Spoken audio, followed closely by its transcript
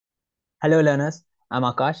Hello learners, I'm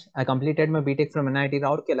Akash. I completed my BTech from NIT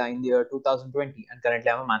Rourkela in the year 2020 and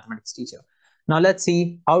currently I'm a mathematics teacher. Now let's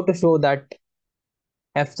see how to show that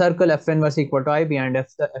F circle F inverse equal to IB and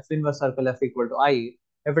F inverse circle F equal to IE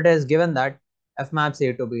if it is given that F maps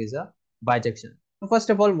A to B is a bijection. So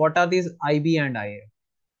first of all, what are these IB and IA?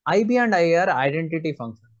 IB and IA are identity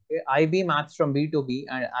functions. Okay? IB maps from B to B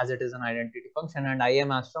and as it is an identity function and IA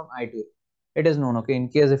maps from I to A. It is known, okay? In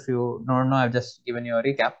case if you don't know, I've just given you a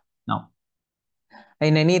recap. Now,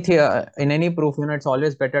 in any proof, it's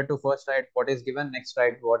always better to first write what is given, next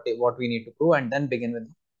write what we need to prove, and then begin with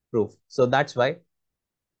the proof. So that's why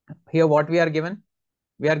here what we are given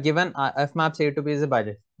f maps A to B is a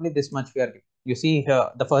bijection. Only this much we are given. You see here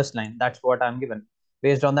the first line, that's what I'm given.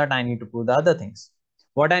 Based on that, I need to prove the other things.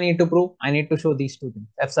 What I need to prove, I need to show these two things: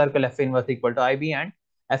 f circle F inverse equal to IB and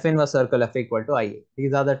f inverse circle F equal to IA.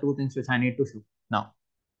 These are the two things which I need to show. Now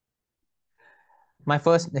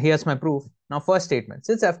here's my proof. Now first statement,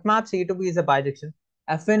 since f maps A to B is a bijection,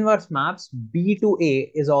 f inverse maps B to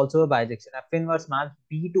A is also a bijection. F inverse maps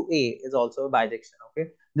B to A is also a bijection.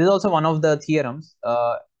 Okay, this is also one of the theorems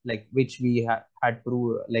like which we had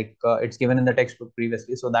proved, like it's given in the textbook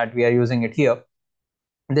previously, so that we are using it here.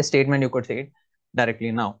 This statement you could say it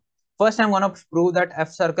directly. Now first I'm going to prove that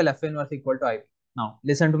f circle F inverse equal to IB. Now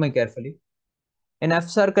listen to me carefully. In F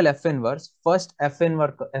circle F inverse, first F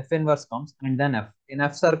inverse comes and then F. In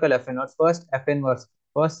F circle F inverse, first F inverse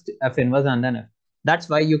and then F. That's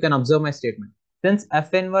why you can observe my statement. Since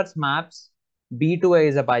F inverse maps B to A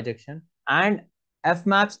is a bijection and F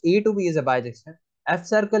maps A to B is a bijection, F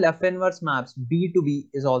circle F inverse maps B to B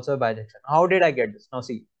is also a bijection. How did I get this? Now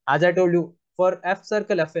see, as I told you, for F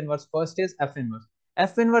circle F inverse, first is F inverse.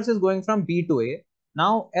 F inverse is going from B to A.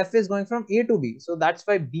 Now F is going from A to B. So that's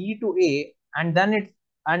why B to A, and then it,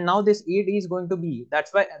 and now this AD is going to B.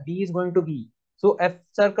 That's why B is going to B. So F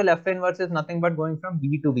circle F inverse is nothing but going from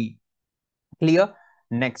B to B. Clear?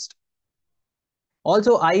 Next.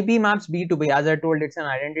 Also, IB maps B to B. As I told, it's an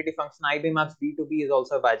identity function. IB maps B to B is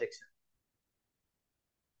also a bijection.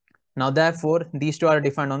 Now, therefore, these two are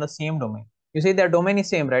defined on the same domain. You see, their domain is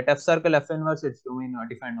same, right? F circle F inverse, its domain are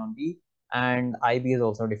defined on B, and IB is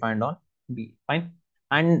also defined on B. Fine.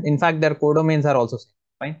 And in fact, their codomains are also same.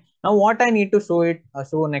 Fine. Now, what I need to show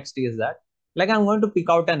next is that, like, I'm going to pick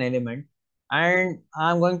out an element, and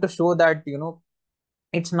I'm going to show that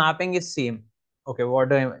its mapping is same. Okay,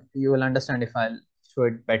 you will understand if I'll show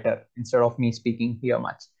it better instead of me speaking here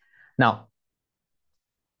much. Now,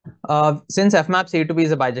 since f maps A to B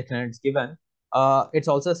is a bijection, it's given. It's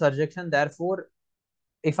also a surjection. Therefore,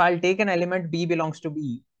 if I'll take an element B belongs to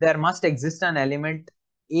B, there must exist an element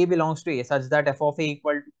A belongs to A such that f of A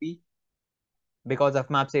equal to B, because f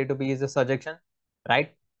maps A to B is a surjection,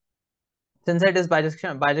 right? Since it is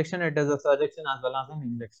bijection, it is a surjection as well as an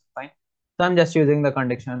injection. Fine. So I'm just using the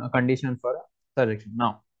condition for a surjection.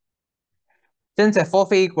 Now, since f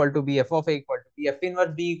of A equal to B, f of A equal to B, f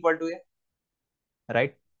inverse B equal to A,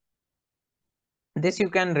 right? This you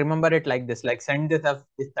can remember it like this, like send this f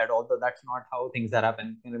this that, although that's not how things are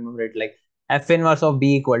happening. You can remember it like f inverse of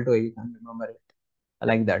B equal to A. You can remember it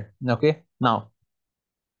like that. Okay. Now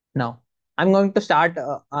I'm going to start.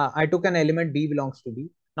 I took an element B belongs to B.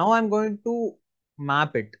 Now I'm going to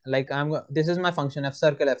map it. Like this is my function f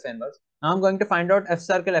circle f inverse. Now I'm going to find out f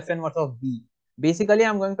circle f inverse of B. Basically,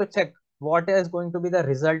 I'm going to check what is going to be the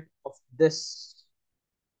result of this.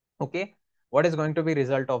 Okay, what is going to be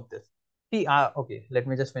result of this? See, okay, let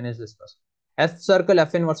me just finish this first. F circle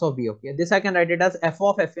F inverse of B. Okay, this I can write it as f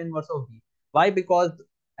of F inverse of B. Why? Because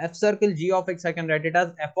F circle G of X I can write it as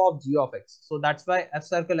f of G of X. So that's why F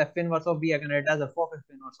circle F inverse of B I can write it as f of F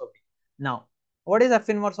inverse of B. Now, what is F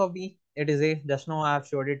inverse of B? It is A. Just now I have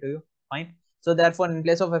showed it to you. Fine. So therefore, in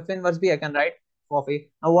place of F inverse B, I can write f of A.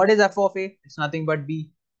 Now, what is f of A? It's nothing but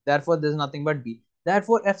B. Therefore, this is nothing but B.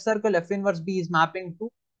 Therefore, F circle F inverse B is mapping to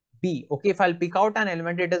B. Okay, if I'll pick out an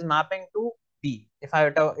element, it is mapping to B. If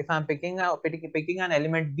I'm picking an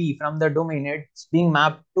element B from the domain, it's being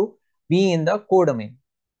mapped to B in the codomain.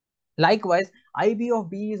 Likewise, IB of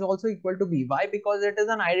B is also equal to B. Why? Because it is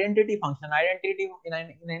an identity function. Identity in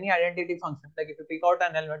any identity function, like if you pick out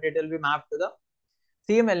an element, it will be mapped to the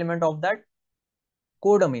same element of that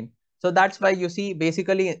codomain. So that's why you see,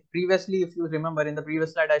 basically, previously, if you remember in the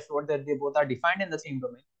previous slide, I showed that they both are defined in the same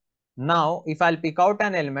domain. Now, if I'll pick out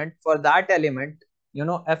an element, for that element,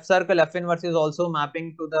 F circle F inverse is also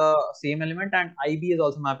mapping to the same element and IB is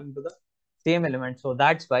also mapping to the same element. So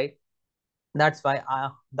that's why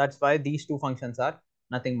these two functions are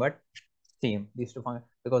nothing but same. These two functions,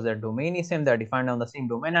 because their domain is same, they're defined on the same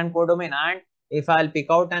domain and codomain. And if I'll pick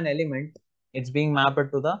out an element, it's being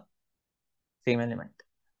mapped to the same element.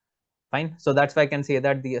 Fine. So that's why I can say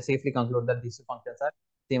that the safely conclude that these two functions are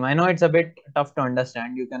same. I know it's a bit tough to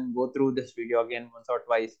understand. You can go through this video again once or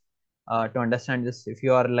twice to understand this. If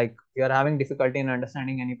you are like you are having difficulty in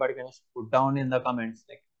understanding any part, you can just put down in the comments.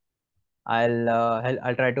 Like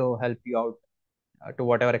I'll try to help you out to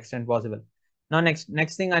whatever extent possible. Now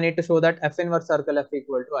next thing I need to show that f inverse circle f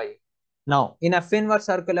equal to I. Now in f inverse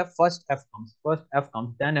circle f first f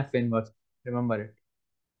comes then f inverse. Remember it.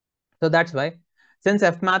 So that's why, since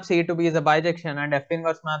f maps A to B is a bijection and f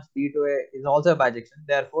inverse maps B to A is also a bijection,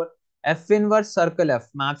 therefore f inverse circle F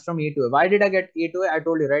maps from A to A. Why did I get A to A? I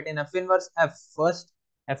told you, right? In f inverse F, first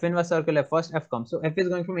f inverse circle F, first F comes. So f is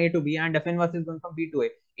going from A to B and f inverse is going from B to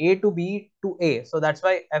A to B to A. So that's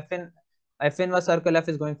why f inverse circle F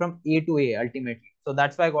is going from A to A ultimately. So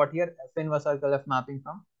that's why I got here f inverse circle F mapping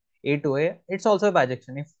from A to A. It's also a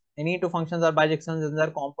bijection. If any two functions are bijections, then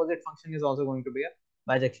their composite function is also going to be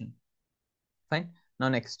a bijection. Fine. Now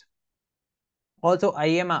next. Also,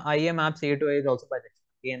 IA maps A to A is also bijection.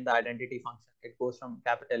 Again, the identity function. It goes from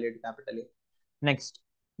capital A to capital A. Next.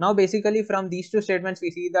 Now, basically, from these two statements,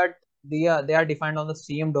 we see that they are defined on the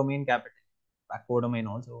same domain capital. Codomain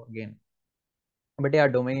also again. But yeah,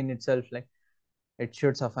 domain itself, like it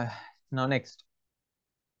should suffice. Now next.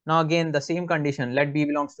 Now again, the same condition. Let B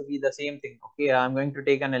belongs to B, the same thing. Okay, I'm going to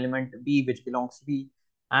take an element B which belongs to B.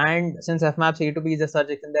 And since F maps A to B is a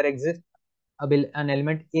surjection, there exists an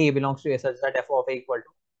element A belongs to A such that f of A equal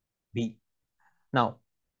to B. Now,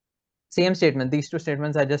 same statement. These two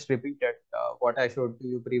statements I just repeated what I showed to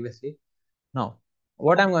you previously. Now,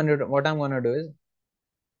 what I'm going to do is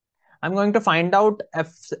I'm going to find out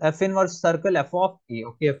f inverse circle f of A.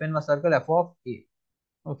 Okay, f inverse circle f of A.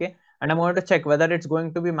 Okay, and I'm going to check whether it's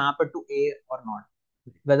going to be mapped to A or not.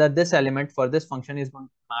 Whether this element for this function is going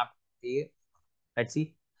to map A. Let's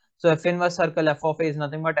see. So f inverse circle f of A is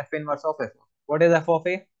nothing but f inverse of f. What is f of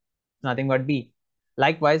A? Nothing but B.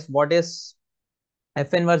 Likewise, what is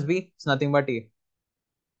f inverse B? It's nothing but A.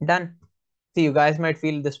 Done. See, you guys might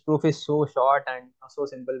feel this proof is so short and so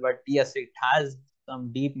simple, but yes, it has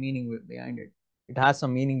some deep meaning behind it. It has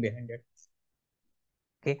some meaning behind it.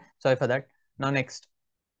 Okay, sorry for that. Now next.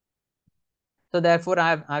 So therefore,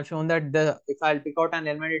 I've shown that if I'll pick out an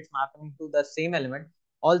element, it's mapping to the same element.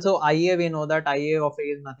 Also, IA, we know that IA of A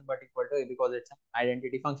is nothing but equal to A because it's an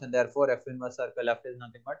identity function. Therefore, f inverse circle F is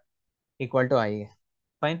nothing but equal to IA.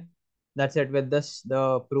 Fine. That's it. With this,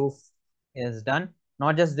 the proof is done.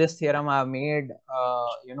 Not just this theorem, I've made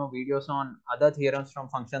videos on other theorems from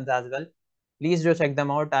functions as well. Please do check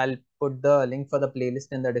them out. I'll put the link for the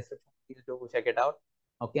playlist in the description. Please do check it out.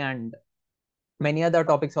 Okay, and many other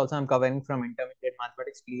topics also I'm covering from intermediate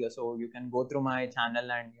mathematics clear. So you can go through my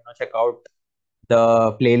channel and check out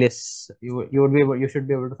the playlists. You should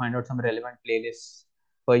be able to find out some relevant playlists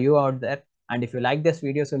for you out there. And if you like this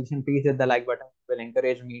video solution, please hit the like button. It will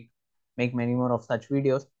encourage me make many more of such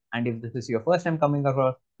videos. And if this is your first time coming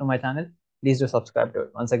across to my channel, please do subscribe to it.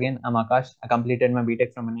 Once again, I'm Akash. I completed my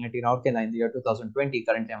BTech from NIT Rourkela in the year 2020.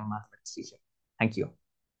 Currently, I'm a mathematics teacher. Thank you.